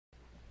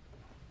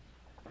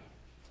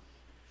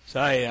So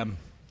I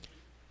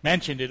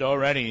mentioned it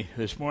already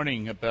this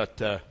morning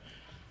about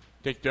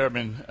Dick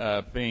Durbin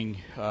being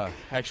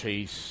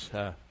actually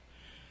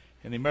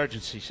in the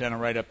emergency center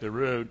right up the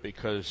road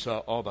because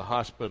all the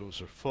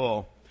hospitals are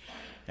full.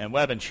 And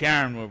Webb and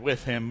Sharon were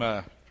with him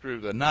through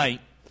the night.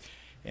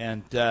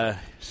 And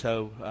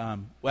so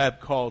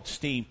Webb called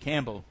Steve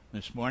Campbell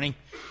this morning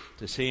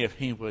to see if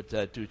he would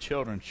do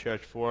children's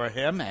church for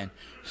him. And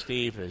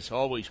Steve is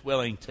always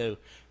willing to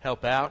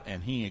help out,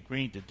 and he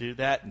agreed to do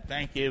that. And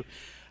thank you,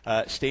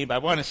 Steve. I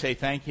want to say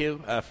thank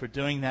you for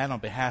doing that on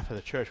behalf of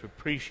the church. We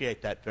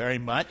appreciate that very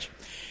much.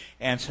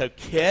 And so,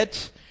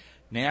 kids,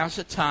 now's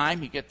the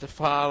time you get to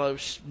follow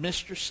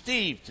Mr.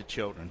 Steve to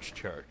children's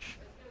church.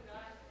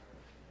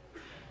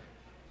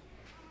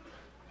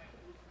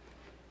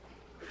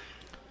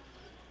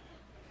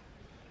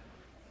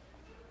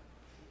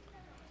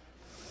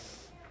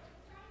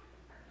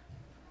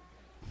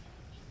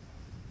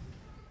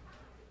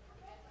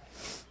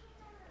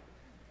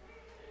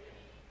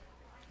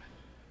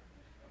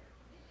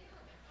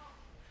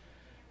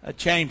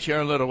 James,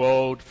 you're a little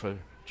old for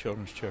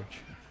children's church.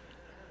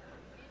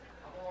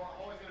 I'm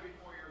always going to be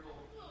 4 years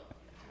old.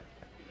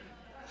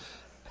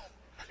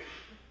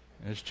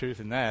 There's truth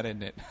in that,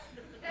 isn't it?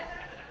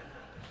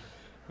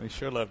 We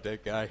sure love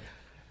that guy.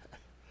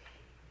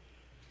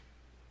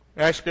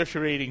 Our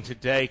scripture reading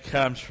today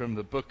comes from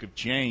the book of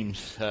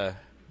James,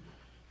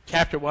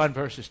 chapter 1,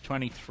 verses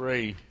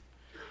 23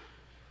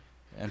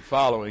 and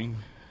following.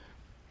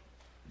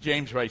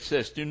 James writes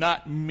this: "Do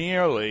not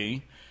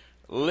merely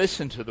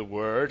listen to the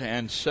word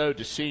and so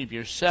deceive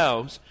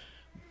yourselves.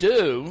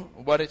 Do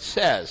what it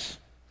says.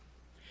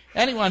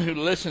 Anyone who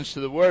listens to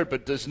the word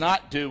but does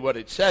not do what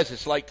it says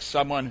is like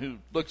someone who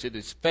looks at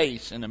his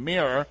face in a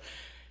mirror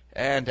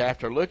and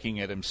after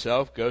looking at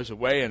himself goes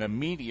away and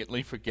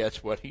immediately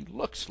forgets what he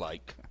looks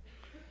like.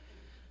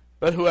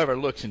 But whoever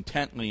looks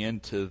intently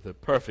into the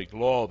perfect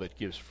law that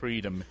gives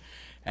freedom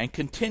and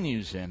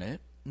continues in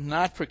it,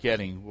 not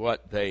forgetting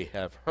what they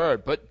have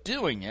heard, but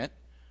doing it,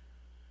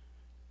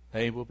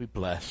 they will be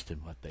blessed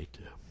in what they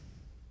do."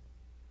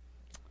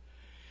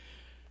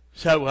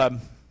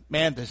 So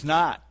man does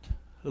not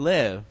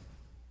live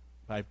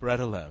by bread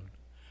alone,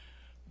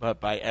 but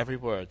by every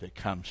word that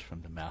comes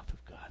from the mouth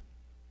of God.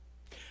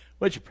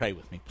 Would you pray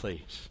with me,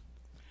 please?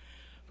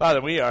 Father,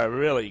 we are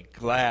really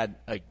glad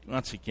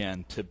once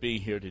again to be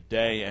here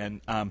today. And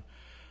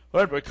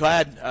Lord, we're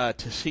glad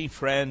to see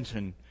friends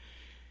and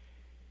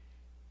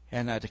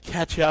to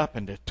catch up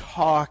and to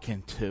talk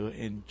and to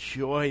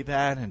enjoy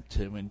that and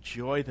to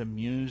enjoy the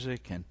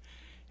music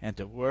and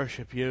to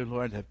worship you,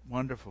 Lord, that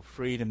wonderful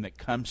freedom that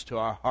comes to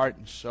our heart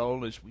and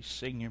soul as we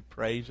sing your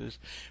praises.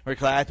 We're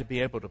glad to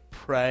be able to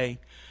pray.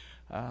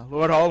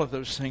 Lord, all of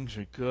those things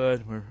are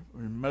good. We're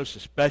most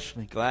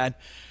especially glad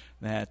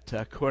that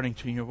according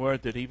to your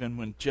word, that even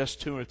when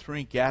just 2 or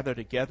 3 gather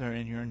together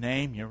in your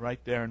name, you're right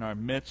there in our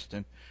midst.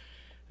 And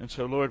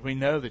so, Lord, we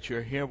know that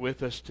you're here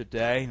with us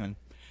today,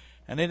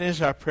 and it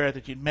is our prayer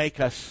that you'd make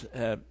us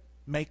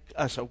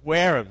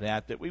aware of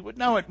that we would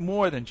know it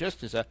more than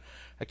just as a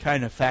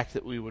kind of fact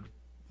that we would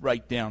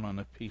write down on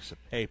a piece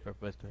of paper,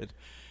 but that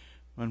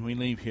when we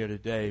leave here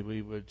today,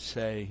 we would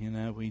say,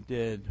 we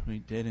did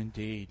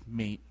indeed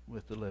meet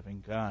with the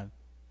living God.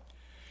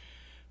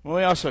 Well,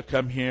 we also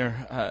come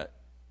here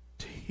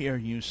to hear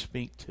you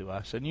speak to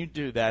us, and you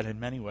do that in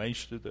many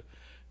ways through the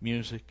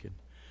music and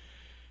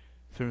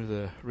through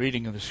the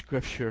reading of the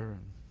scripture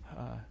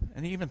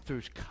and even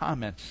through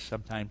comments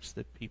sometimes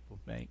that people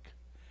make.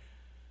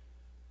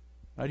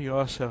 But you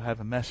also have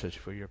a message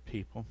for your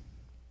people.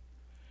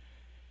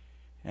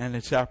 And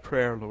it's our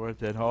prayer, Lord,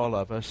 that all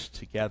of us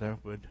together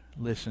would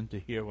listen to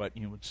hear what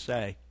you would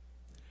say.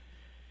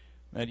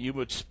 That you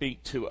would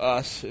speak to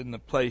us in the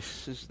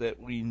places that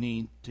we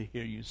need to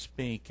hear you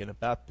speak and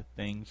about the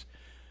things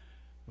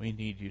we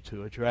need you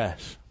to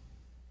address.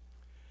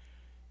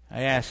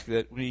 I ask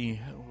that we,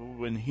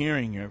 when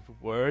hearing your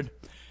word,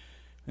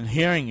 and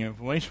hearing your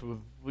voice,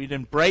 we'd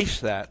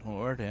embrace that,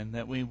 Lord, and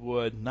that we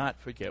would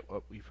not forget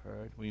what we've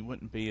heard. We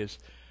wouldn't be as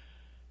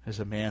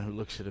a man who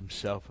looks at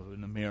himself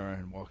in the mirror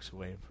and walks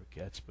away and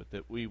forgets, but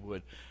that we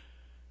would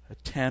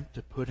attempt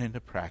to put into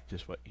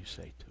practice what you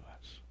say to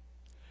us.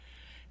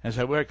 And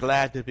so we're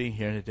glad to be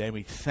here today.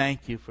 We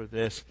thank you for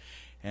this,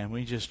 and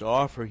we just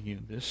offer you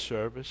this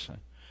service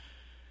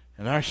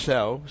and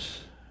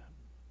ourselves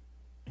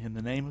in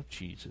the name of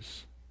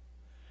Jesus,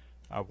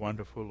 our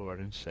wonderful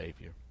Lord and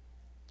Savior.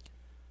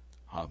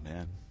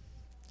 Amen.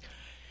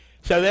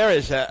 So there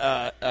is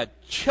a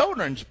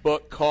children's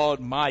book called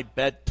My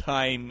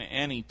Bedtime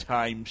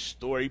Anytime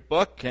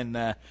Storybook,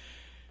 and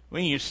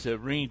we used to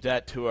read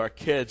that to our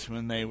kids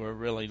when they were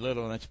really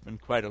little. That's been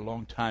quite a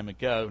long time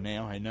ago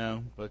now, I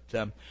know. But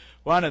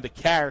one of the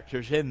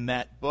characters in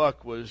that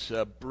book was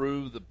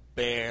Brew the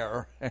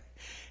bear,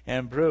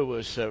 and Brew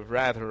was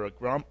rather a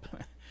grump.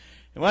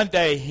 And one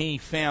day he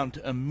found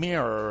a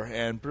mirror,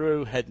 and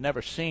Brew had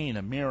never seen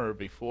a mirror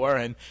before.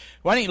 And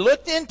when he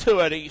looked into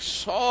it, he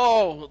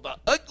saw the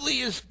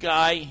ugliest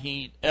guy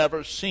he'd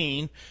ever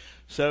seen,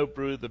 So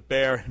Brew the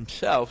bear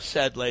himself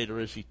said later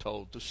as he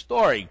told the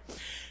story.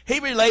 He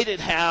related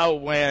how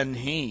when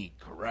he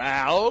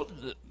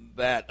growled,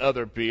 that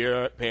other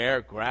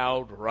bear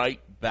growled right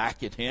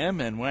back at him,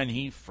 and when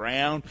he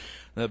frowned,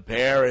 the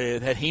bear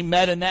that he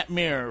met in that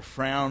mirror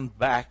frowned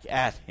back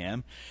at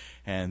him,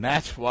 and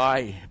that's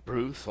why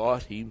Brew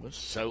thought he was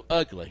so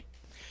ugly.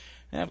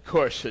 And of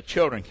course, the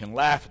children can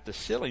laugh at the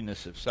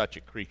silliness of such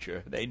a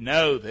creature. They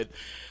know that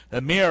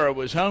the mirror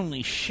was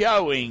only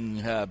showing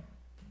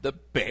the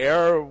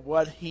bear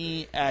what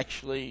he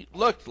actually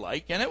looked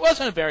like, and it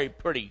wasn't a very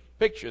pretty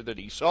picture that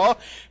he saw.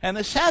 And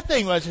the sad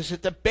thing was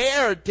that the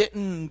bear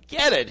didn't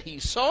get it. He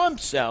saw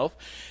himself,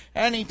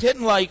 and he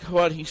didn't like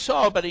what he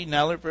saw, but he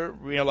never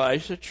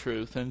realized the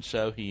truth, and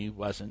so he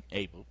wasn't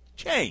able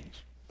to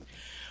change.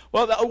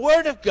 Well, the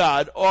Word of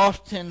God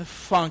often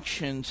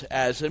functions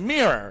as a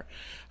mirror.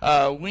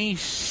 We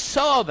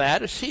saw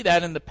that, or see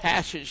that in the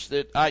passage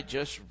that I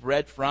just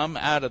read from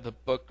out of the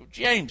book of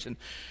James. And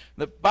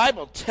the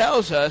Bible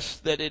tells us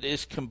that it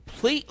is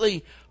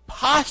completely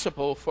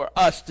possible for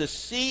us to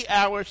see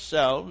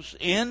ourselves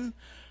in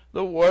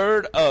the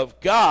Word of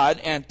God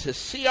and to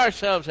see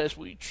ourselves as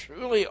we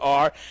truly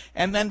are,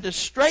 and then to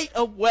straight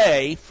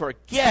away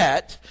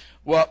forget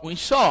what we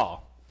saw.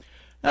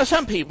 Now,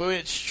 some people,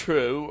 it's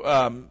true,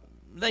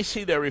 they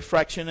see their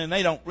reflection and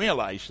they don't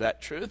realize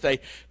that truth. They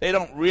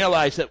don't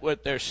realize that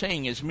what they're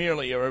seeing is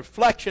merely a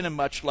reflection, and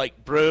much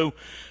like Brew,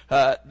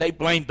 they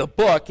blame the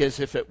book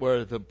as if it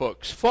were the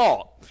book's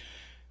fault.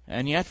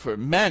 And yet for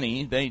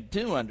many, they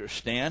do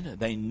understand.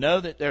 They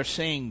know that they're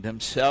seeing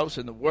themselves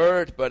in the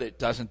Word, but it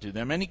doesn't do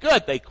them any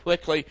good. They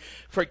quickly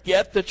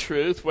forget the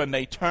truth when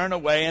they turn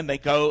away and they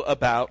go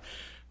about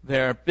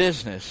their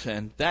business.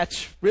 And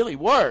that's really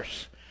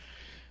worse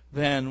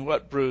than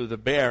what Brew the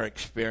bear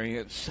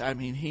experienced. I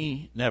mean,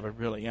 he never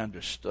really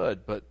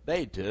understood, but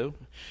they do.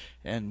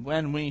 And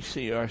when we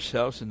see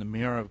ourselves in the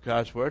mirror of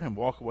God's Word and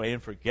walk away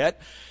and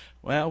forget,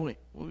 well,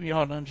 we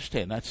ought to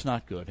understand that's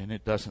not good, and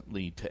it doesn't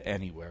lead to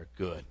anywhere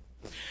good.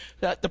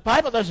 The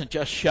Bible doesn't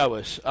just show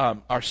us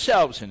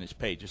ourselves in its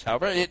pages,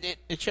 however.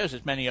 It shows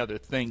us many other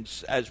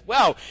things as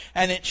well,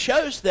 and it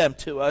shows them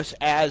to us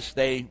as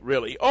they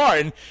really are.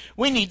 And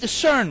we need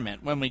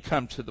discernment when we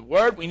come to the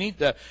Word. We need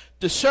the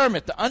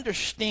discernment to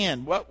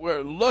understand what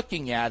we're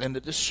looking at, and the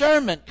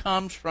discernment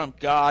comes from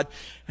God,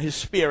 His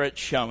Spirit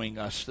showing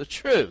us the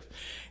truth.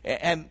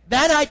 And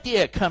that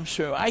idea comes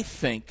through, I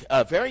think,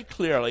 very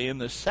clearly in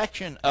the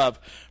section of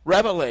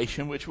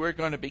Revelation, which we're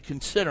going to be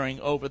considering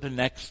over the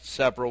next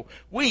several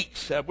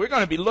weeks. We're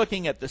going to be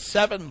looking at the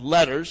 7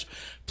 letters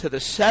to the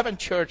 7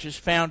 churches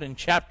found in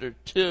chapter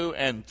 2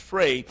 and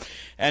 3,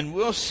 and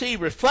we'll see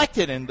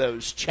reflected in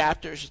those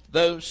chapters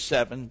those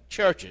 7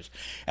 churches.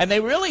 And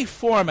they really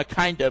form a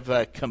kind of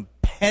a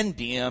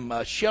compendium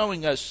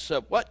showing us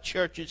what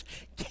churches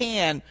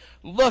can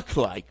look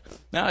like.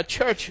 Now, a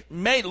church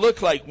may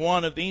look like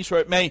one of these, or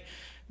it may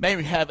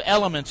have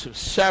elements of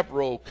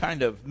several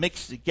kind of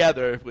mixed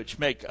together which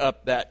make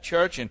up that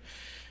church, and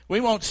we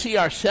won't see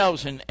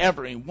ourselves in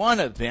every one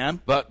of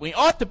them, but we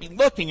ought to be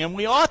looking, and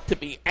we ought to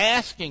be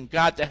asking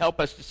God to help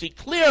us to see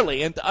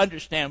clearly and to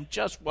understand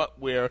just what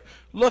we're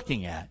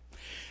looking at.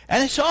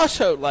 And it's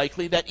also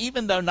likely that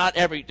even though not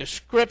every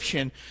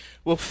description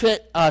will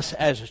fit us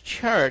as a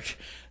church,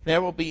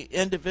 there will be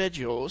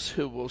individuals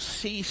who will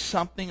see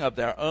something of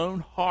their own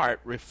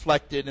heart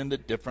reflected in the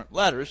different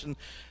letters, and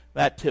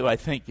that too, I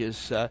think,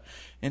 is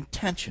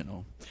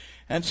intentional.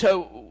 And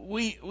so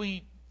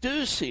we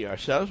do see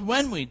ourselves.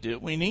 When we do,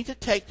 we need to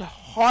take to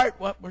heart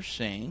what we're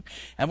seeing,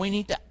 and we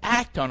need to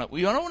act on it.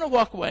 We don't want to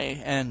walk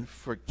away and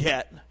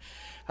forget.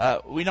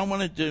 We don't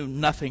want to do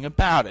nothing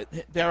about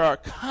it. There are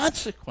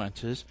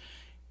consequences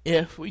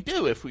if we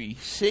do. If we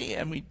see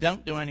and we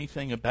don't do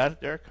anything about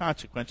it, there are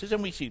consequences,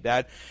 and we see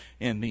that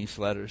in these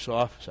letters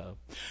also.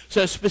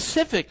 So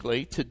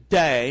specifically,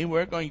 today,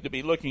 we're going to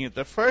be looking at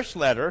the first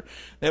letter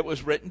that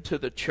was written to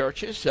the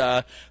churches,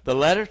 the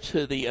letter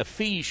to the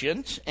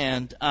Ephesians,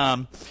 and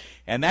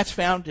that's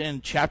found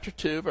in chapter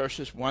 2,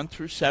 verses 1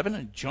 through 7.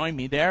 And join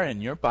me there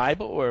in your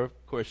Bible, or,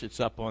 of course,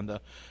 it's up on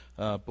the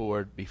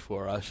board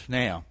before us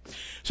now.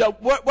 So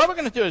what we're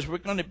going to do is we're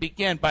going to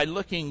begin by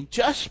looking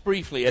just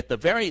briefly at the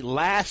very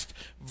last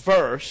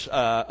verse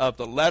of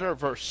the letter,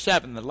 verse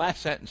 7, the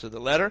last sentence of the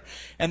letter.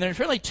 And there's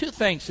really 2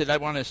 things that I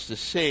want us to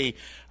see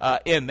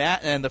in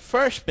that. And the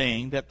first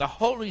being that the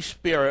Holy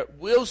Spirit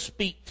will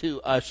speak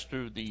to us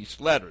through these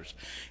letters.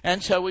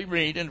 And so we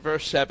read in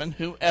verse 7,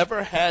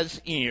 "Whoever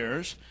has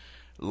ears,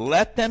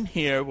 let them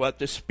hear what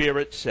the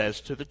Spirit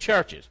says to the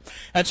churches."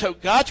 And so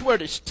God's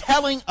Word is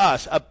telling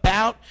us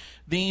about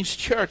these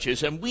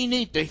churches, and we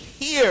need to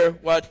hear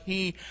what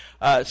He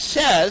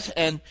says,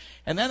 and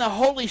then the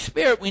Holy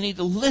Spirit, we need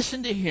to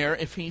listen to hear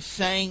if He's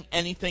saying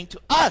anything to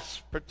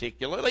us,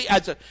 particularly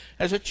as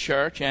a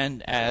church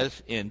and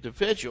as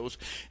individuals,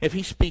 if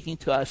He's speaking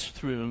to us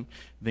through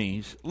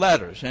these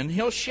letters. And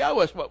He'll show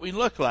us what we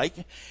look like,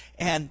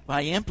 and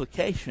by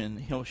implication,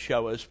 He'll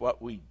show us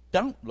what we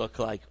don't look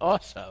like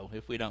also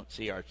if we don't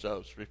see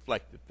ourselves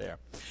reflected there.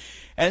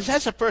 And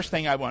that's the first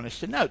thing I want us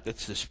to note, that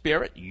the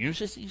Spirit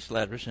uses these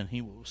letters and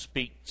he will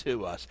speak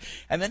to us.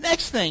 And the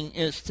next thing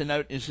is to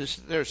note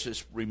is there's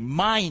this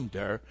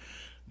reminder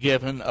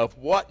given of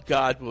what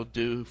God will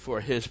do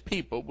for his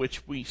people,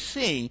 which we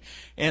see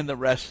in the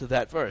rest of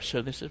that verse.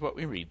 So this is what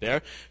we read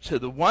there. So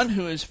the one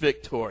who is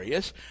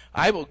victorious,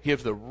 I will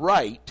give the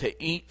right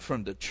to eat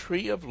from the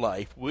tree of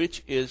life,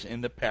 which is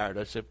in the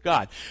paradise of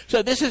God.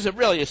 So this is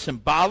really a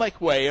symbolic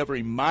way of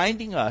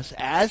reminding us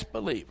as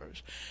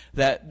believers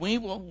that we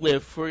will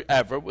live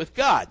forever with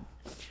God.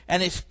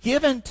 And it's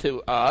given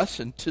to us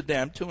and to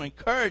them to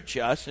encourage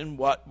us in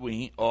what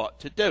we ought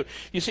to do.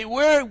 You see,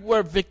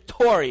 we're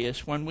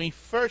victorious when we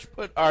first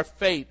put our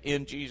faith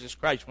in Jesus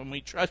Christ, when we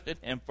trusted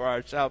him for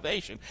our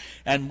salvation.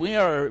 And we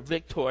are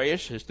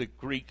victorious, as the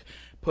Greek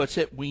puts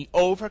it. We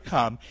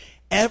overcome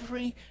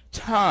every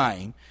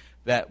time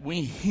that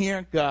we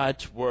hear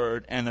God's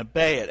word and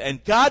obey it.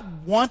 And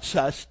God wants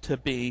us to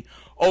be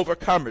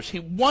overcomers. He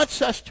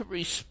wants us to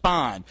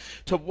respond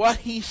to what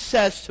he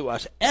says to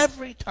us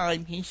every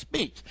time he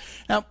speaks.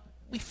 Now,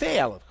 we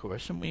fail, of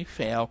course, and we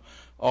fail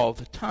all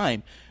the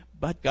time,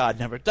 but God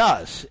never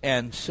does.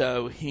 And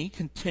so he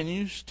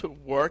continues to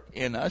work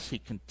in us. He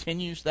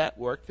continues that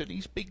work that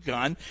he's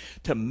begun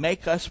to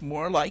make us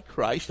more like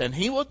Christ, and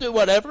he will do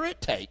whatever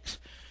it takes.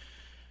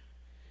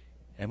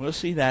 And we'll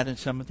see that in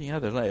some of the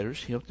other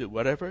letters. He'll do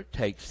whatever it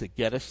takes to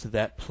get us to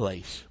that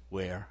place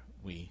where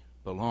we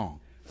belong.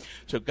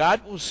 So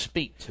God will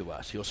speak to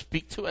us. He'll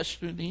speak to us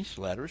through these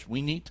letters.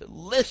 We need to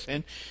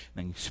listen.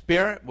 And the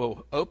Spirit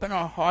will open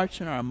our hearts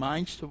and our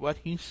minds to what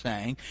he's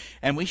saying.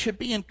 And we should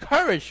be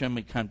encouraged when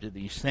we come to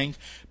these things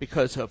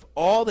because of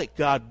all that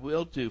God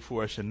will do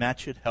for us, and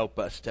that should help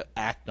us to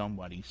act on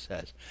what he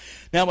says.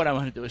 Now what I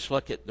want to do is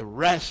look at the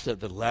rest of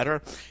the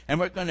letter, and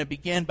we're going to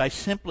begin by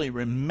simply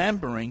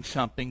remembering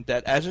something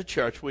that as a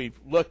church we've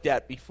looked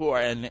at before,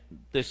 and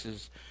this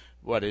is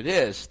what it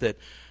is, that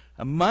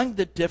among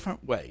the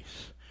different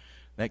ways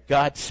that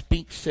God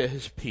speaks to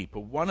his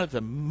people, one of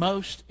the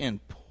most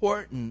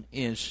important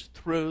is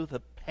through the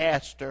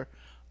pastor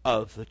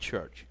of the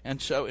church.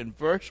 And so in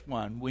verse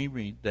 1 we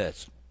read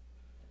this: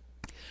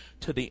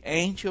 to the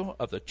angel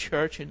of the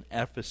church in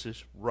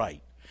Ephesus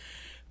write,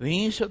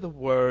 these are the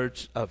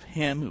words of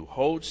him who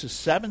holds the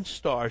 7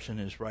 stars in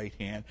his right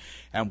hand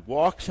and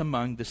walks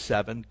among the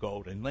 7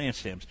 golden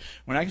lampstands.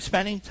 We're not going to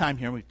spend any time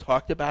here. We've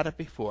talked about it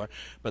before.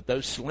 But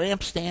those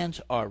lampstands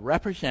are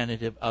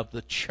representative of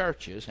the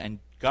churches, and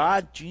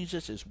God,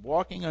 Jesus, is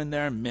walking in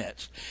their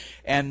midst.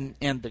 And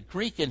the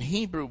Greek and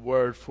Hebrew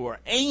word for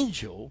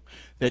angel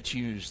that's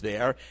used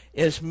there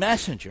is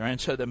messenger.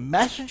 And so the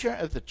messenger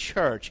of the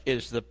church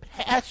is the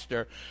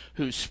pastor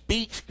who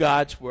speaks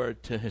God's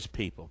word to his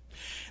people.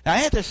 Now, I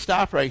had to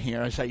stop right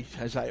here, as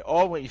I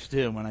always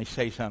do when I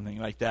say something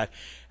like that.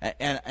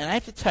 And I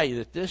have to tell you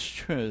that this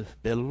truth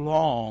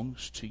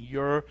belongs to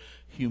your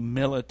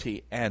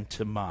humility and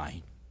to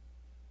mine.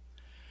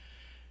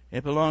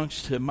 It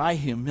belongs to my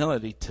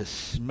humility to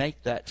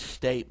make that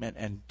statement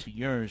and to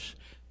yours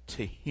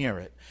to hear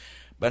it.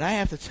 But I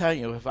have to tell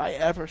you, if I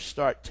ever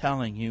start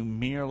telling you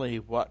merely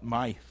what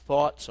my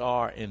thoughts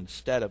are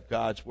instead of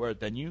God's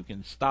word, then you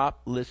can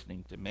stop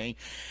listening to me,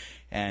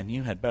 and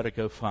you had better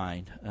go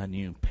find a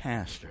new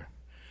pastor.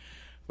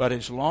 But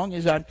as long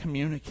as I'm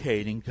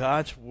communicating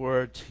God's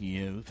word to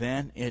you,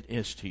 then it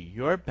is to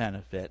your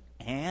benefit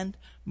and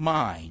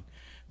mine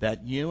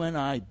that you and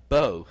I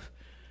both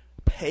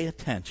pay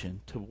attention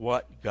to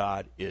what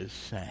God is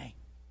saying.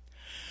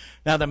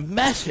 Now, the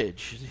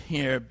message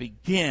here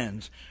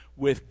begins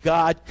with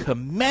God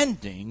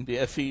commending the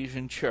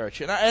Ephesian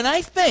church. And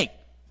I think,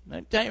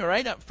 I tell you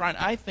right up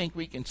front, I think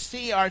we can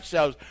see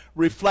ourselves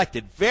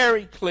reflected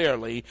very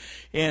clearly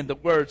in the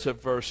words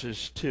of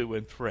verses 2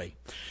 and 3.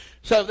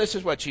 So this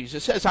is what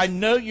Jesus says: I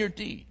know your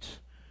deeds,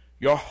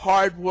 your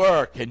hard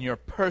work, and your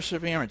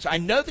perseverance. I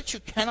know that you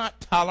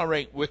cannot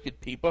tolerate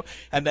wicked people,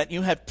 and that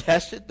you have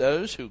tested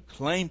those who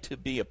claim to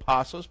be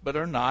apostles but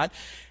are not,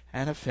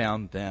 and have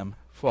found them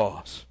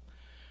false.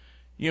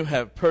 You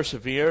have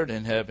persevered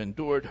and have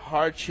endured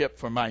hardship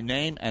for my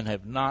name and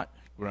have not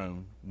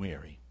grown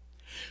weary.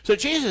 So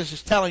Jesus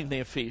is telling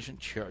the Ephesian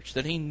church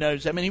that he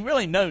knows them, and he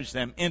really knows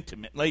them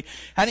intimately,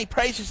 and he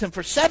praises them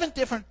for 7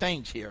 different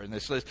things here in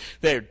this list: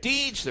 their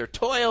deeds, their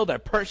toil, their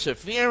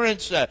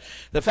perseverance,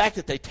 the fact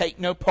that they take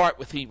no part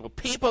with evil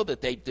people,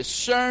 that they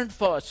discerned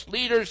false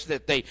leaders,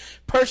 that they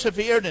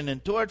persevered and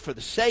endured for the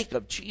sake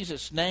of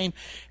Jesus' name,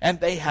 and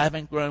they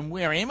haven't grown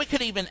weary. And we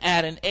could even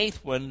add an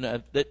 8th one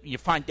that you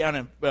find down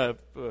in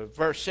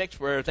verse 6,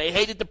 where they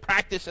hated the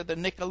practice of the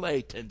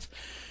Nicolaitans.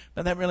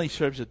 But that really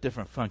serves a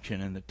different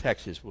function in the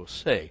text, as we'll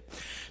see.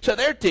 So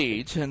their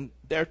deeds and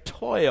their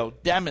toil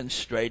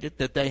demonstrated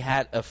that they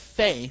had a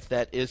faith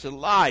that is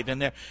alive,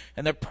 and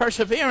their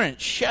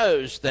perseverance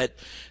shows that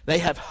they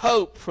have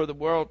hope for the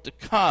world to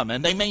come,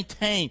 and they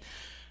maintain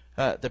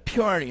the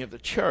purity of the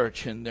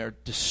church, and they're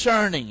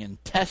discerning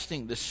and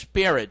testing the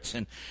spirits,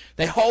 and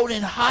they hold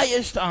in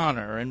highest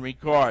honor and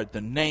regard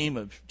the name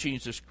of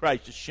Jesus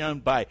Christ as shown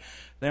by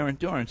their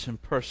endurance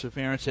and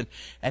perseverance,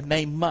 and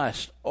they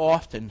must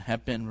often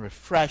have been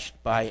refreshed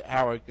by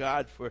our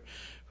God, for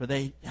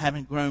they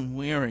haven't grown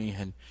weary,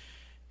 and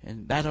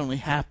that only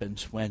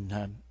happens when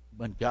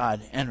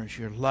God enters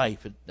your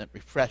life, and that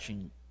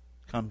refreshing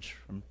comes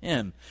from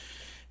Him.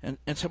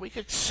 And so we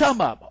could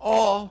sum up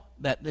all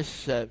that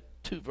this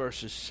two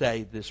verses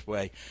say this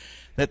way,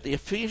 that the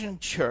Ephesian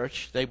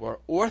church, they were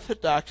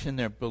orthodox in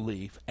their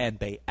belief, and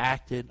they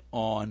acted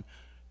on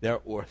their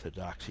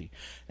orthodoxy.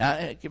 Now,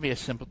 I'll give you a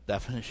simple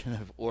definition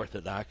of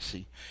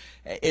orthodoxy.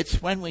 It's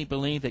when we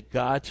believe that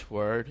God's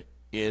Word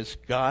is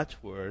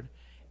God's Word,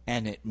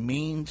 and it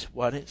means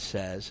what it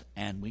says,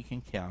 and we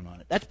can count on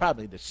it. That's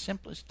probably the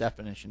simplest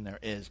definition there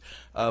is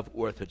of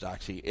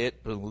orthodoxy.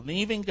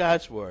 Believing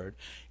God's Word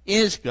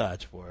is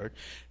God's Word,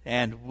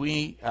 and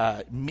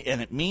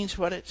it means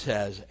what it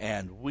says,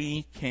 and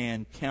we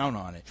can count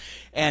on it.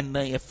 And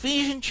the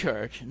Ephesian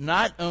church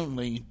not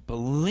only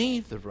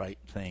believed the right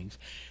things,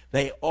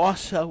 they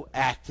also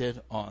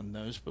acted on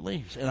those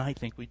beliefs, and I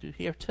think we do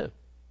here too.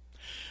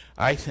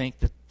 I think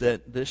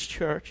that this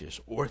church is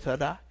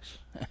orthodox.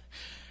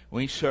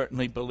 We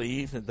certainly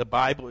believe that the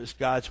Bible is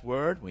God's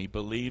Word. We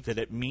believe that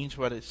it means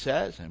what it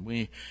says, and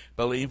we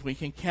believe we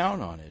can count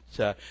on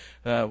it.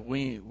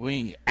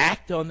 We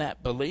act on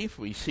that belief.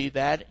 We see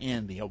that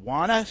in the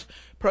Awanas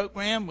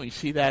program. We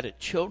see that at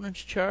Children's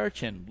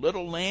Church and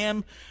Little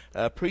Lamb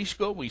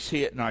Preschool. We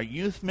see it in our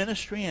youth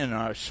ministry and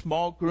our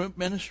small group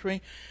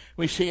ministry.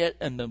 We see it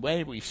in the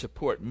way we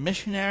support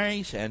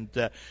missionaries and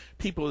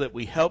people that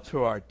we help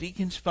through our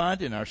Deacons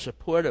Fund and our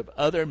support of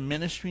other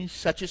ministries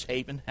such as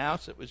Haven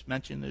House that was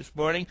mentioned this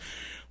morning.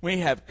 We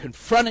have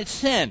confronted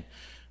sin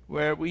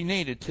where we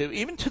needed to,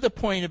 even to the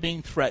point of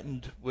being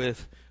threatened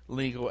with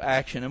legal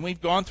action. And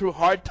we've gone through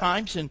hard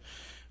times and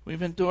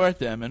we've endured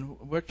them. And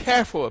we're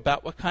careful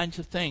about what kinds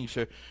of things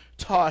are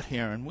taught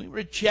here. And we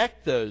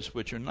reject those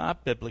which are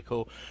not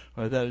biblical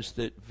or those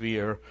that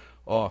veer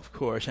off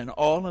course, and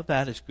all of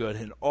that is good,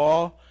 and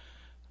all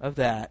of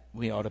that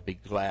we ought to be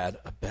glad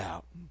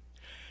about.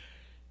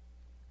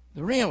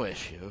 The real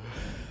issue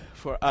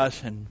for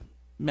us and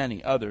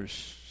many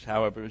others,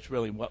 however, is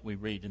really what we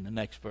read in the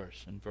next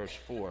verse, in verse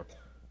 4.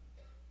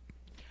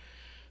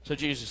 So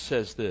Jesus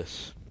says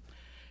this,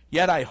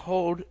 "Yet I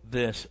hold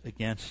this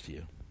against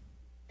you.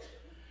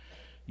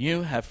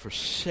 You have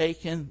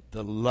forsaken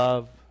the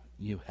love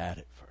you had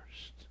at first."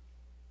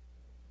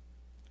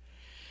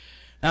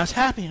 Now, as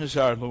happy as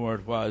our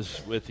Lord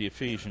was with the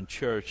Ephesian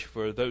church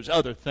for those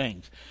other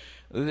things,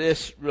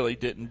 this really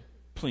didn't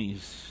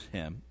please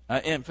him.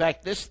 In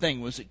fact, this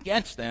thing was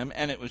against them,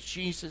 and it was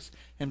Jesus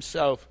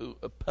himself who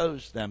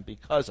opposed them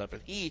because of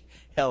it. He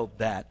held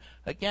that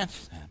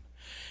against them.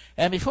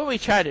 And before we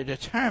try to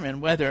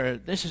determine whether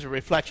this is a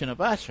reflection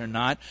of us or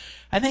not,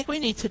 I think we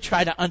need to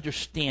try to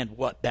understand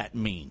what that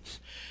means.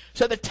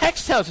 So the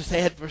text tells us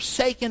they had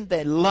forsaken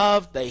the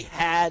love they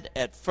had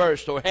at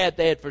first, or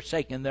they had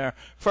forsaken their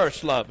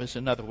first love is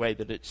another way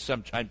that it's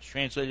sometimes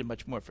translated,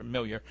 much more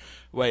familiar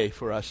way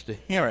for us to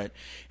hear it.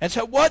 And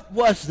so what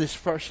was this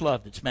first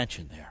love that's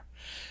mentioned there?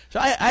 So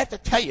I have to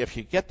tell you, if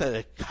you get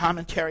the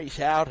commentaries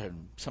out,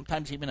 and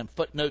sometimes even in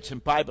footnotes in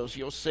Bibles,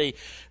 you'll see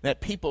that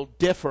people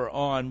differ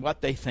on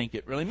what they think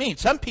it really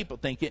means. Some people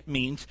think it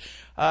means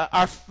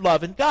our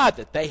love in God,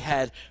 that they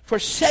had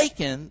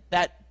forsaken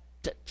that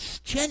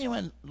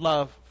genuine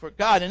love for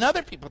God. And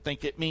other people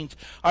think it means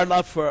our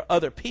love for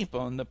other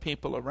people and the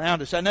people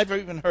around us. I never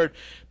even heard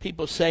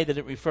people say that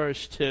it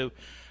refers to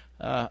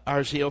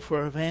our zeal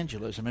for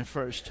evangelism. It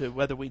refers to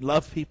whether we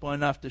love people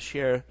enough to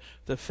share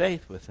the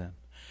faith with them.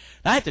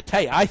 Now, I have to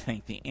tell you, I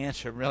think the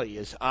answer really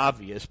is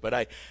obvious, but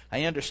I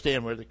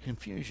understand where the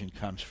confusion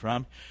comes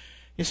from.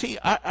 You see,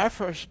 our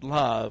first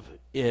love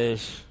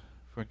is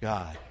for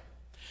God.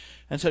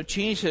 And so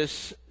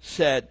Jesus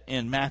said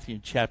in Matthew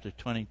chapter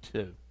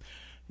 22,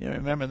 you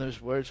remember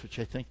those words, which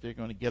I think they're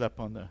going to get up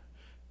on the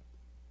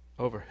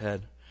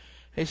overhead.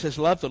 He says,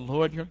 "Love the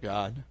Lord your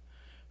God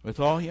with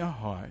all your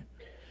heart,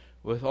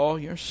 with all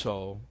your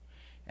soul,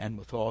 and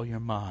with all your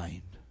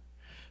mind.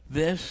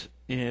 This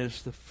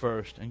is the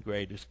first and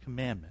greatest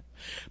commandment."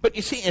 But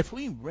you see, if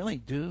we really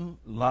do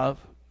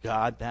love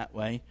God that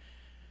way,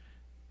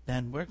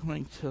 then we're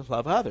going to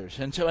love others.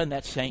 And so in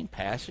that same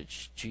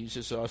passage,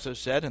 Jesus also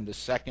said, and the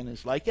second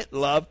is like it,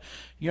 love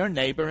your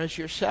neighbor as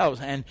yourselves.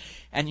 And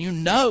you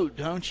know,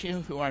 don't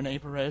you, who our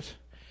neighbor is?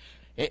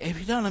 If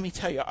you don't, let me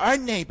tell you, our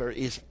neighbor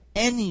is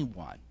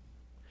anyone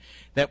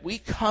that we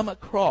come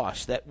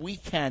across that we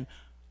can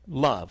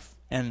love.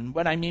 And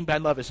what I mean by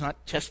love is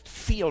not just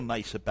feel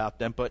nice about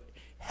them, but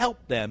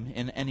help them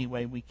in any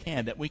way we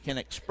can, that we can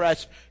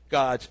express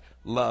God's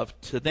love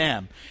to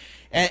them.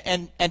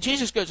 And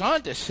Jesus goes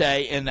on to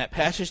say in that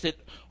passage that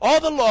all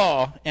the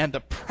law and the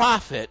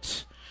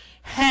prophets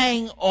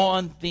hang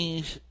on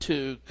these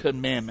two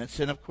commandments.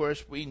 And of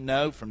course, we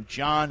know from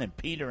John and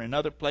Peter and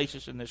other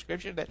places in the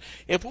Scripture that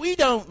if we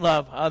don't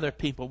love other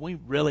people, we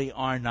really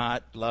are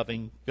not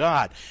loving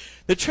God.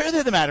 The truth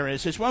of the matter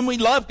is when we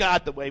love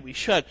God the way we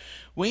should,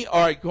 we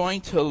are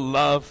going to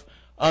love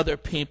other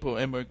people,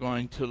 and we're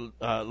going to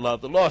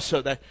love the lost.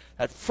 So that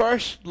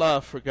first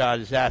love for God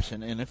is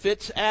absent. And if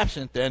it's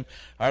absent, then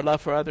our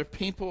love for other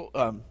people,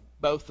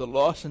 both the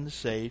lost and the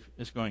saved,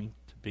 is going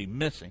to be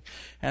missing.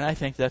 And I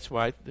think that's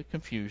why the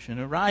confusion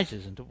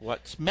arises into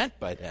what's meant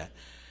by that.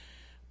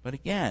 But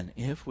again,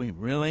 if we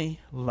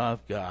really love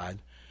God,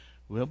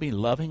 we'll be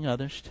loving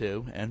others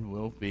too, and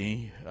we'll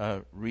be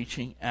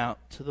reaching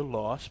out to the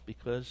lost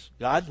because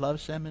God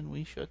loves them and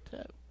we should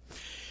too.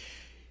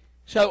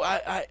 So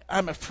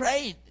I'm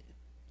afraid,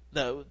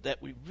 though,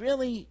 that we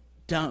really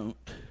don't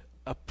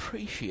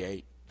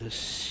appreciate the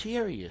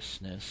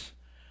seriousness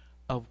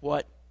of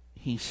what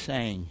he's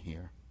saying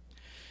here.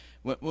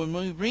 When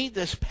we read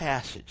this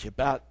passage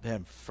about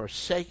them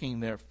forsaking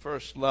their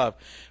first love,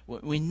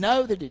 we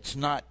know that it's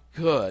not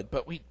good,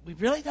 but we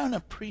really don't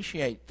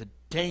appreciate the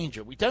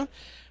danger. We don't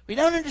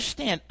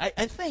understand. I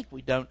think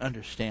we don't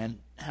understand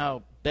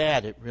how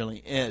bad it really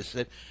is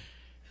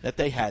that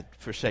they had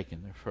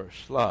forsaken their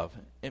first love.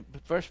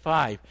 Verse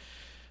 5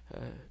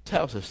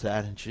 tells us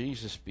that, and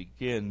Jesus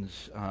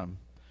begins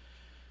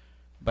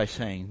by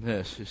saying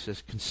this. He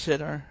says,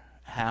 "Consider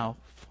how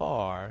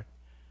far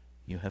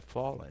you have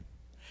fallen."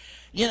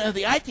 You know,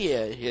 the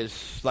idea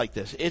is like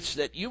this. It's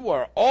that you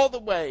are all the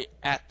way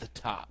at the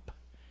top,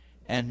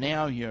 and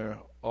now you're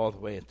all the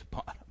way at the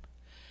bottom.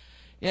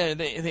 You know,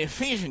 the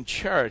Ephesian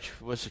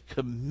church was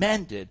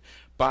commended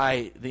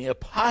by the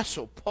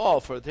Apostle Paul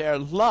for their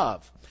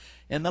love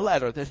in the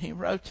letter that he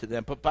wrote to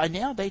them. But by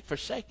now they've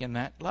forsaken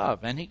that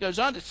love. And he goes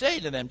on to say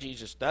to them,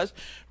 Jesus does,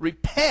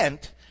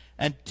 "Repent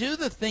and do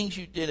the things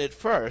you did at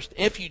first.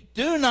 If you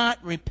do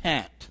not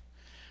repent,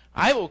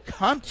 I will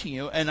come to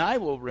you and I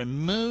will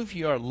remove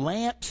your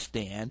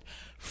lampstand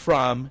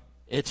from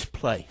its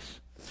place."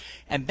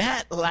 And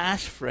that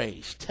last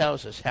phrase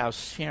tells us how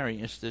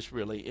serious this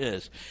really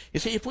is. You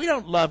see, if we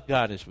don't love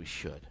God as we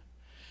should,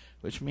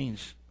 which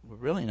means we're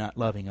really not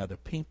loving other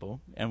people,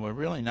 and we're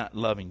really not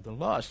loving the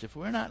lost. If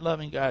we're not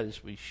loving God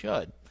as we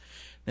should,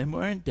 then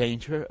we're in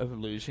danger of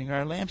losing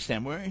our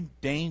lampstand. We're in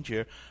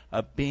danger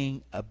of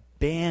being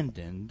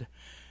abandoned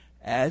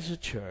as a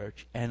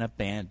church and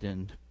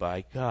abandoned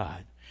by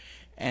God.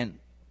 And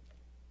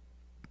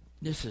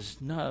this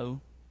is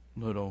no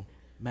little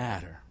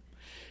matter.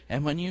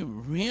 And when you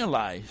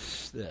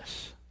realize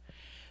this,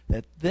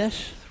 that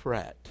this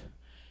threat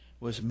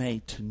was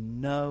made to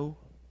no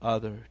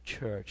other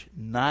church,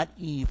 not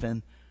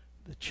even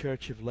the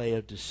church of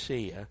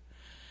Laodicea,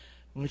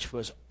 which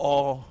was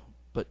all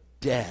but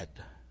dead,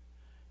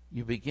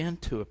 you begin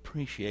to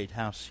appreciate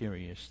how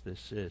serious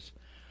this is.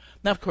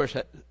 Now, of course,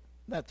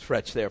 that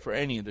threat's there for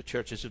any of the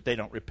churches if they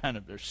don't repent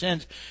of their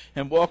sins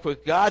and walk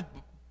with God,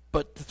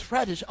 but the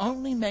threat is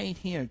only made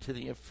here to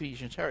the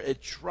Ephesians.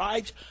 It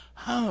drives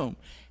home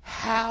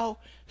how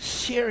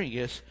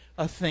serious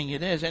a thing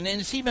it is. And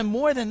it's even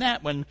more than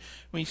that when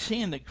we see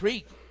in the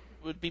Greek,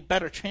 would be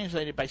better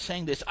translated by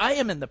saying this: I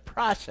am in the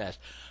process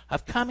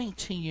of coming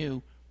to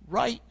you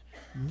right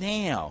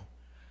now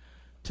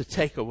to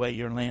take away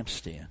your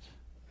lampstand.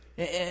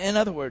 In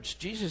other words,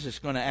 Jesus is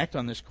going to act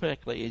on this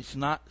quickly. It's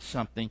not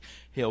something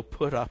he'll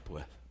put up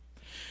with.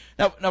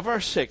 Now,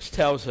 verse 6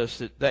 tells us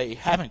that they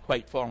haven't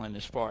quite fallen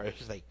as far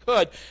as they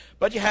could,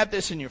 but you have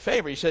this in your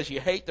favor. He says,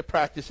 you hate the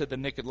practice of the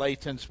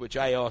Nicolaitans, which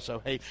I also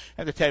hate.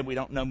 At the time, we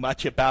don't know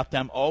much about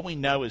them. All we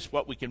know is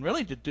what we can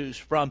really deduce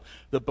from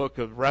the book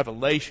of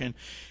Revelation.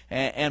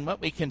 And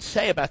what we can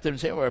say about them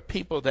is they were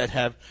people that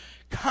have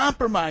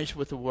compromised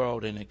with the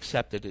world and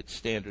accepted its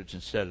standards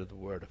instead of the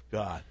Word of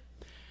God.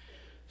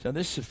 So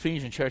this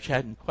Ephesian church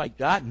hadn't quite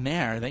gotten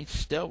there. They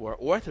still were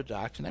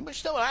orthodox, and they were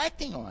still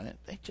acting on it.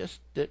 They just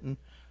didn't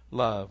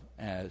love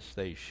as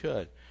they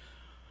should.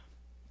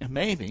 And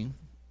maybe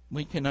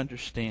we can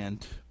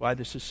understand why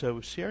this is so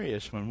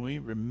serious when we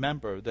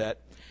remember that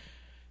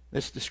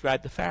this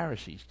described the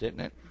Pharisees, didn't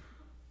it?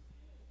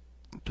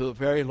 To a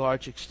very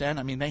large extent.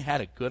 I mean, they had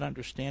a good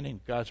understanding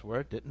of God's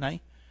Word, didn't they?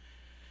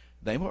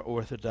 They were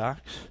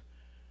orthodox,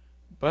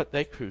 but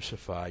they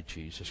crucified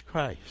Jesus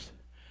Christ.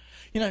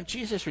 You know,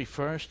 Jesus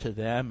refers to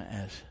them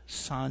as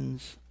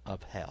sons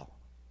of hell,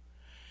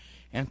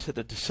 and to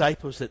the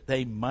disciples that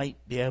they might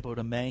be able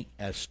to make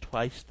as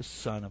twice the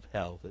son of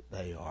hell that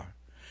they are.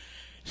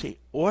 See,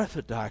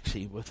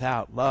 orthodoxy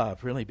without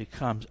love really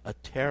becomes a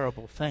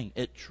terrible thing.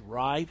 It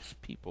drives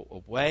people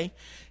away.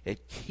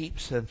 It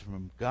keeps them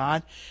from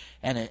God.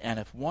 And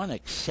if one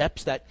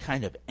accepts that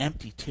kind of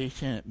empty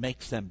teaching, it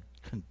makes them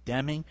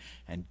condemning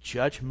and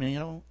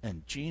judgmental.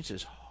 And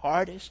Jesus'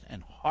 hardest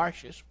and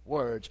harshest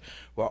words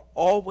were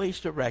always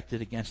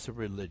directed against the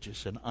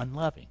religious and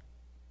unloving.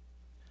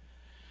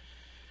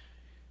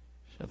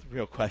 So the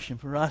real question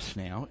for us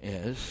now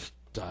is,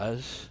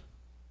 does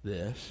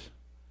this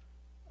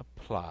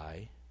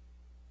apply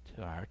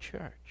to our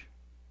church?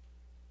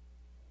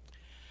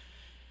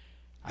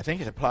 I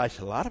think it applies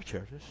to a lot of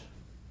churches.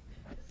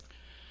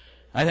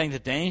 I think the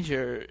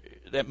danger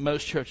that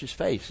most churches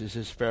face is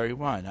this very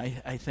one.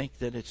 I think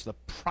that it's the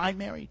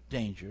primary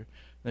danger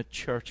that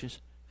churches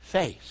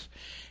face.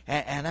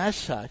 And as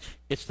such,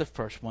 it's the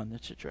first one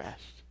that's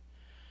addressed.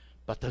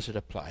 But does it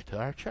apply to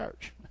our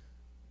church?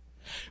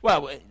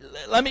 Well,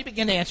 let me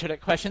begin to answer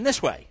that question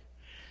this way.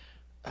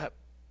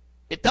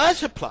 It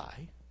does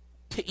apply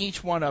to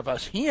each one of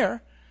us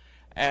here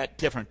at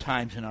different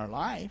times in our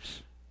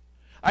lives.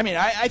 I mean,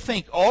 I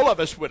think all of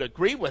us would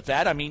agree with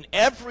that. I mean,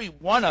 every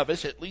one of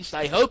us, at least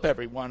I hope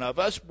every one of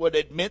us, would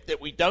admit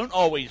that we don't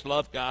always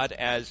love God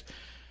as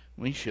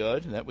we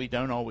should, that we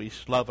don't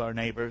always love our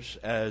neighbors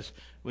as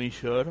we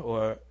should,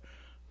 or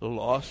the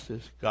lost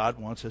as God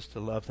wants us to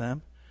love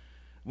them.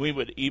 We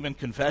would even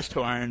confess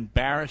to our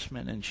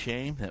embarrassment and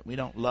shame that we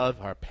don't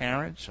love our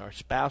parents, our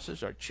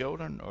spouses, our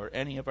children, or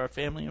any of our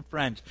family and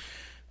friends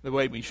the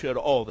way we should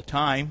all the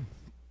time,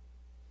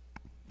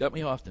 that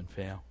we often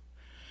fail.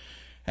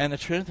 And the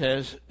truth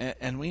is,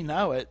 and we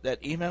know it, that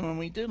even when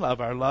we do love,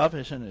 our love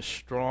isn't as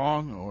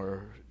strong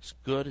or as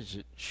good as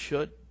it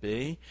should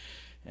be.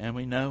 And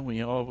we know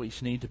we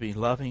always need to be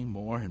loving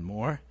more and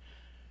more.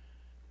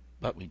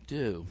 But we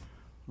do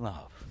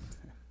love.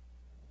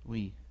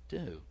 We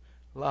do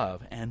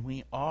love. And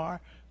we are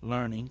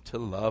learning to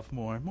love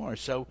more and more.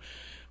 So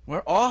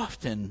we're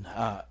often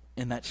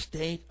in that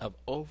state of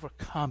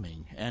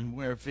overcoming, and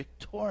we're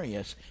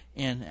victorious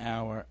in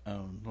our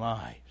own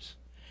lives.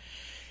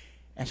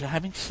 And so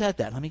having said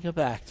that, let me go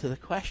back to the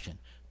question.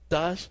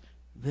 Does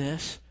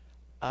this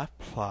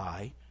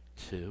apply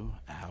to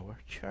our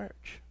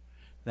church?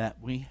 That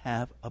we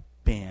have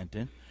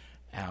abandoned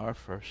our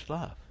first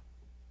love?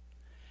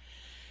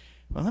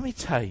 Well, let me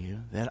tell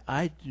you that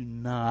I do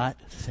not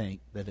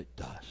think that it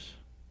does.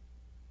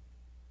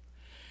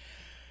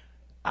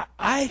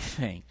 I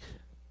think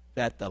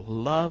that the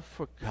love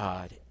for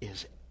God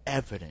is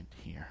evident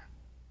here.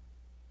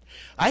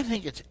 I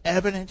think it's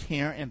evident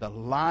here in the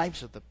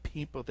lives of the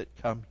people that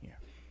come here.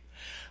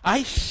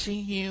 I see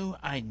you,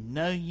 I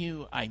know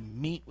you, I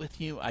meet with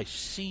you, I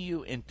see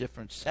you in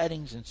different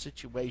settings and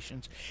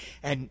situations,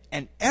 and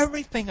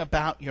everything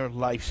about your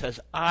life says,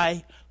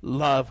 I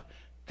love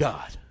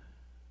God.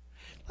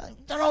 I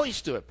don't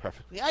always do it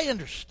perfectly. I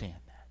understand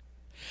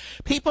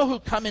that. People who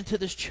come into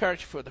this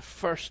church for the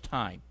first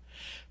time,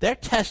 their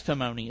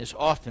testimony is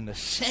often the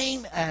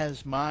same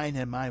as mine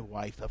and my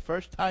wife. The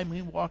first time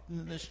we walked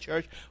into this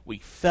church, we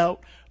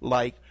felt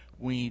like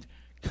we'd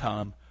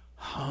come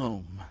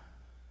home.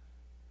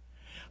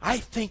 I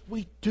think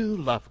we do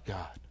love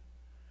God.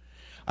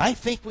 I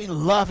think we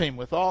love Him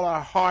with all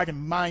our heart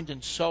and mind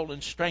and soul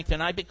and strength.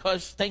 And I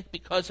think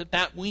because of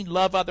that, we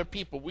love other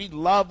people. We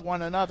love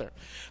one another.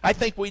 I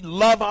think we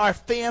love our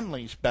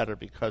families better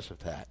because of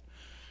that.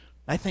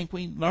 I think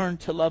we learn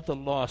to love the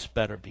lost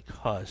better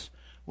because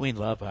we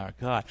love our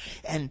God.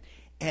 And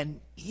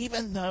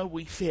even though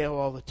we fail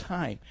all the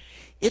time,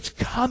 it's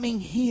coming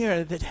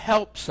here that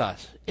helps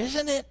us,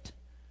 isn't it?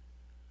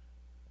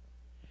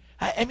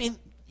 I mean,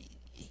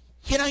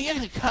 you know, you're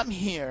going to come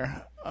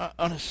here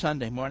on a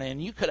Sunday morning,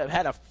 and you could have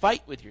had a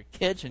fight with your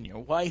kids and your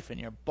wife and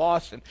your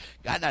boss and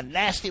gotten a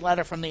nasty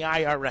letter from the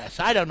IRS.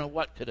 I don't know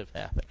what could have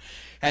happened.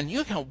 And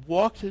you can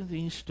walk through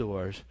these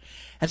doors,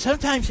 and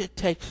sometimes it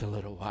takes a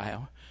little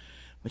while,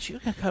 but you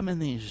can come in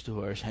these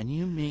doors and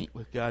you meet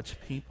with God's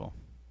people,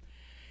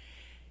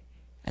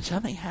 and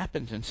something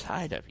happens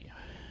inside of you.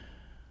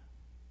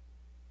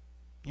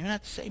 You're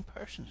not the same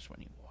person as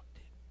when you walked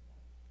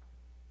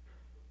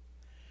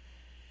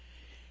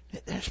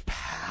in. There's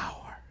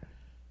power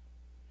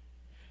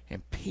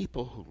in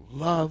people who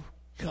love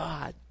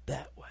God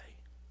that way.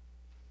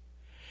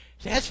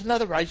 See, that's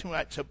another reason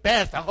why it's so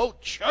bad. If the whole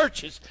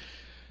church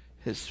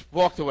has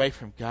walked away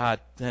from God,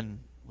 then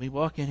we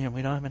walk in here and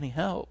we don't have any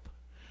help.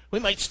 We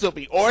might still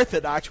be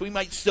orthodox. We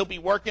might still be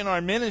working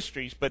our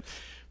ministries, but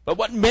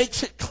what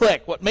makes it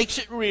click, what makes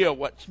it real,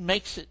 what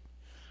makes it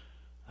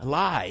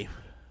alive,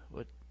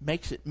 what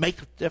makes it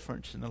make a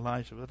difference in the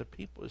lives of other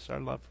people is our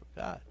love for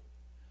God.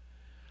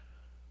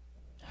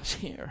 That's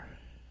here.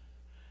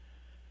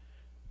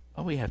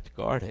 Oh, we have to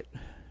guard it.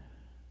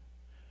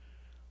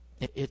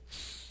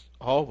 It's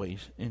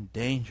always in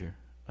danger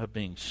of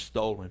being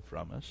stolen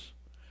from us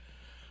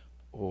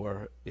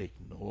or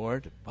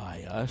ignored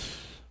by us,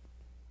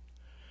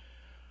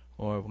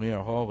 or we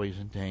are always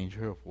in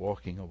danger of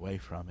walking away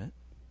from it.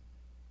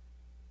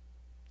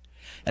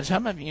 And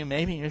some of you,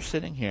 maybe you're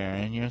sitting here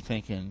and you're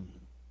thinking,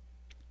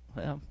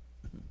 well,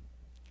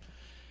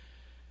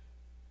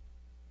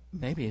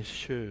 maybe it's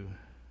true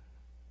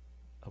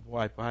of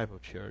White Bible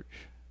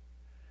Church,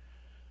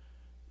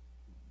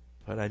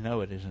 but I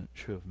know it isn't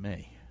true of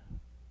me.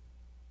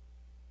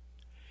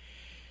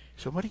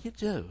 So what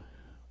do?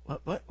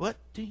 What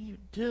do you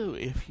do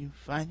if you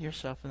find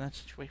yourself in that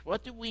situation?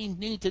 What do we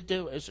need to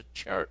do as a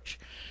church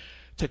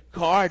to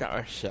guard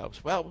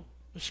ourselves? Well,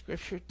 the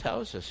Scripture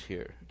tells us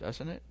here,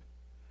 doesn't it?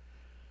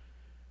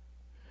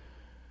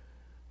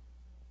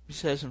 He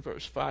says in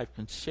verse 5,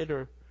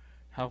 consider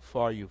how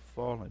far you've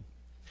fallen.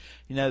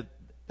 You know,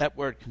 that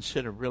word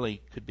consider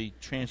really could be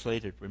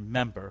translated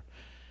remember,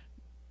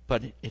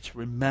 but it's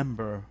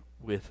remember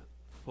with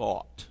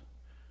thought.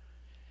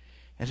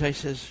 And so he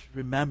says,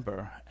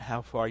 remember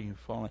how far you've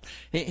fallen.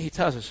 He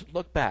tells us,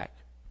 look back,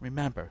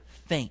 remember,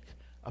 think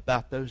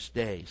about those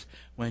days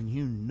when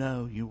you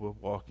know you were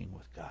walking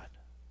with God.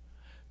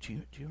 Do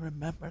you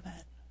remember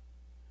that?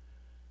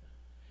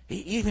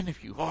 Even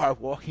if you are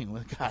walking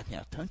with God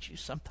now, don't you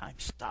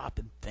sometimes stop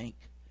and think?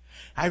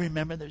 I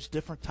remember there's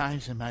different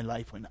times in my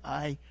life when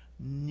I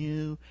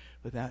knew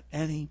without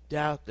any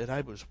doubt that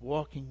I was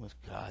walking with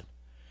God.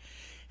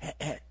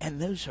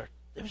 And those are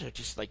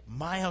just like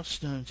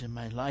milestones in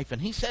my life.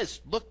 And he says,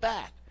 look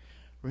back,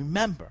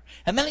 remember.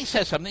 And then he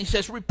says something. He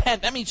says,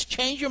 repent. That means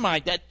change your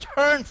mind. That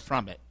turn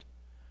from it.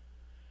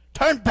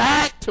 Turn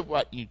back to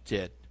what you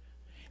did.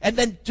 And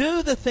then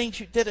do the things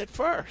you did at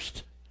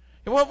first.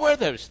 And what were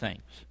those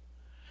things?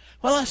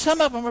 Well, some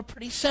of them are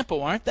pretty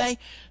simple, aren't they?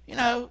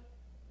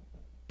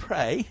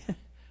 Pray,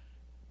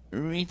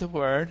 read the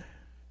Word,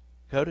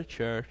 go to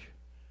church,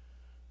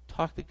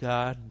 talk to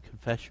God and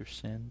confess your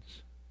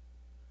sins.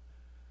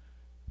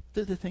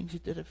 Do the things you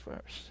did at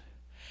first.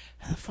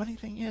 And the funny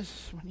thing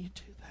is, when you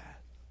do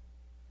that,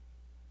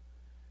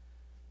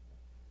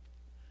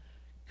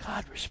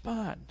 God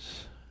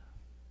responds.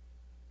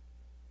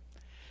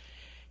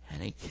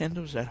 And he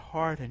kindles that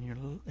heart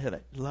and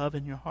that love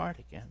in your heart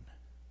again.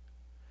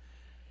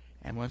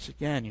 And once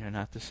again, you're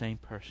not the same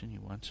person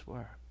you once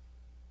were.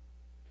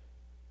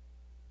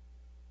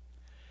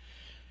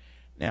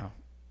 Now,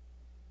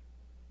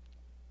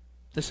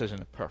 this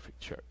isn't a perfect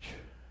church.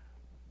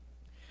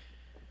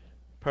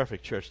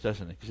 Perfect church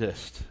doesn't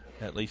exist,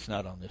 at least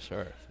not on this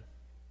earth.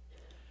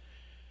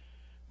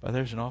 But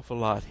there's an awful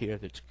lot here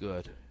that's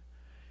good.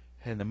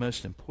 And the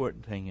most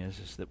important thing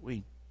is that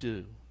we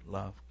do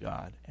love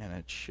God, and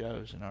it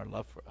shows in our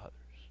love for others.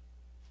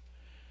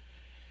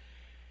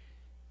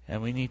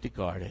 And we need to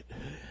guard it,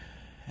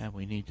 and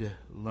we need to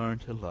learn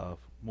to love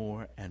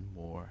more and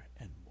more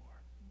and more.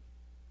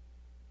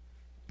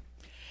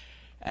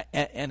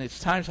 And it's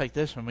times like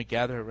this when we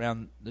gather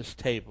around this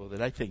table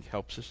that I think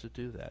helps us to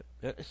do that.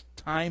 It's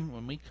time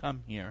when we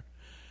come here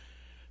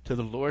to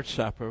the Lord's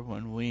Supper,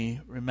 when we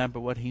remember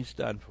what he's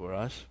done for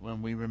us,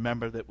 when we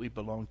remember that we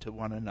belong to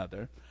one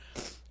another,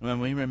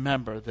 when we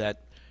remember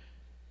that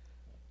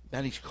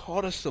he's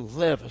called us to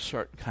live a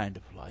certain kind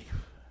of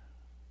life.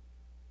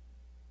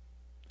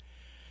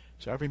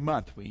 So every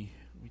month we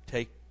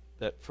take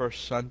that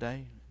first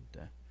Sunday,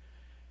 and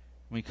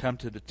we come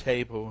to the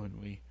table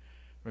and we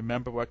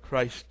remember what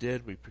Christ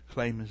did, we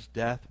proclaim his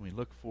death, and we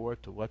look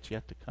forward to what's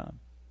yet to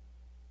come.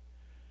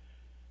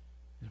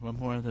 It's one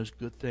more of those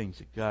good things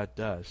that God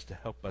does to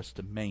help us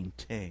to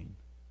maintain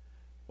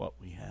what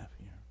we have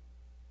here.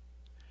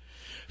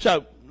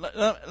 So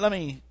let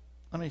me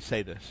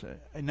say this.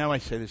 I know I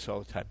say this all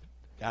the time.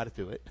 Got to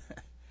do it.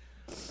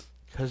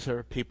 Because there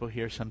are people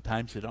here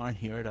sometimes that aren't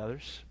here at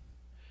others.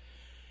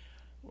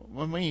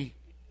 When we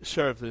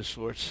serve this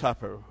Lord's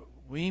Supper,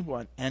 we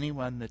want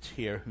anyone that's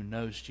here who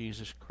knows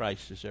Jesus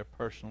Christ as their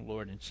personal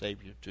Lord and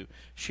Savior to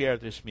share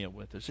this meal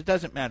with us. It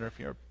doesn't matter if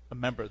you're a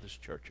member of this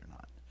church or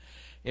not.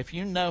 If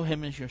you know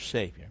him as your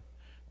Savior,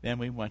 then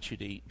we want you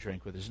to eat and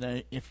drink with us.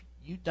 Now, if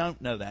you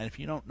don't know that, if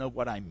you don't know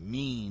what I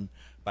mean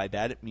by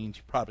that, it means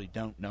you probably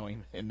don't know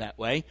him in that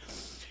way.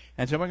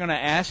 And so we're going to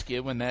ask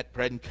you, when that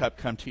bread and cup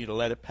come to you, to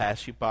let it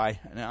pass you by.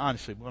 And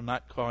honestly, we'll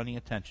not call any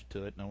attention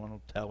to it. No one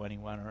will tell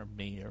anyone or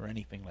me or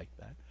anything like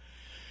that.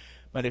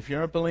 But if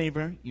you're a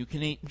believer, you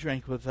can eat and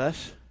drink with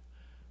us,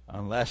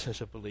 unless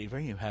as a believer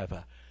you have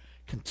a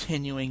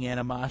continuing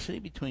animosity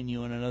between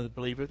you and another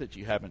believer that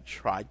you haven't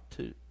tried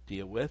to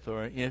deal with,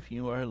 or if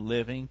you are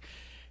living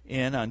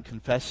in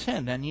unconfessed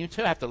sin, then you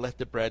too have to let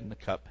the bread and the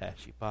cup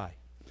pass you by.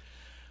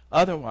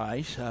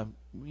 Otherwise,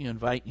 we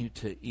invite you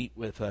to eat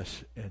with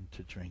us and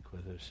to drink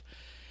with us.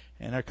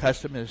 And our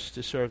custom is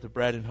to serve the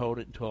bread and hold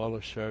it until all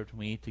are served, and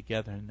we eat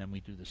together, and then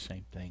we do the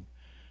same thing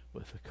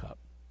with the cup.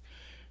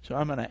 So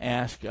I'm going to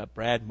ask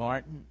Brad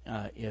Martin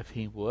if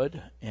he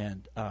would,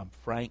 and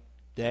Frank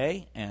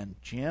Day and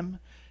Jim,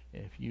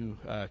 if you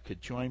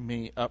could join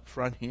me up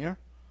front here.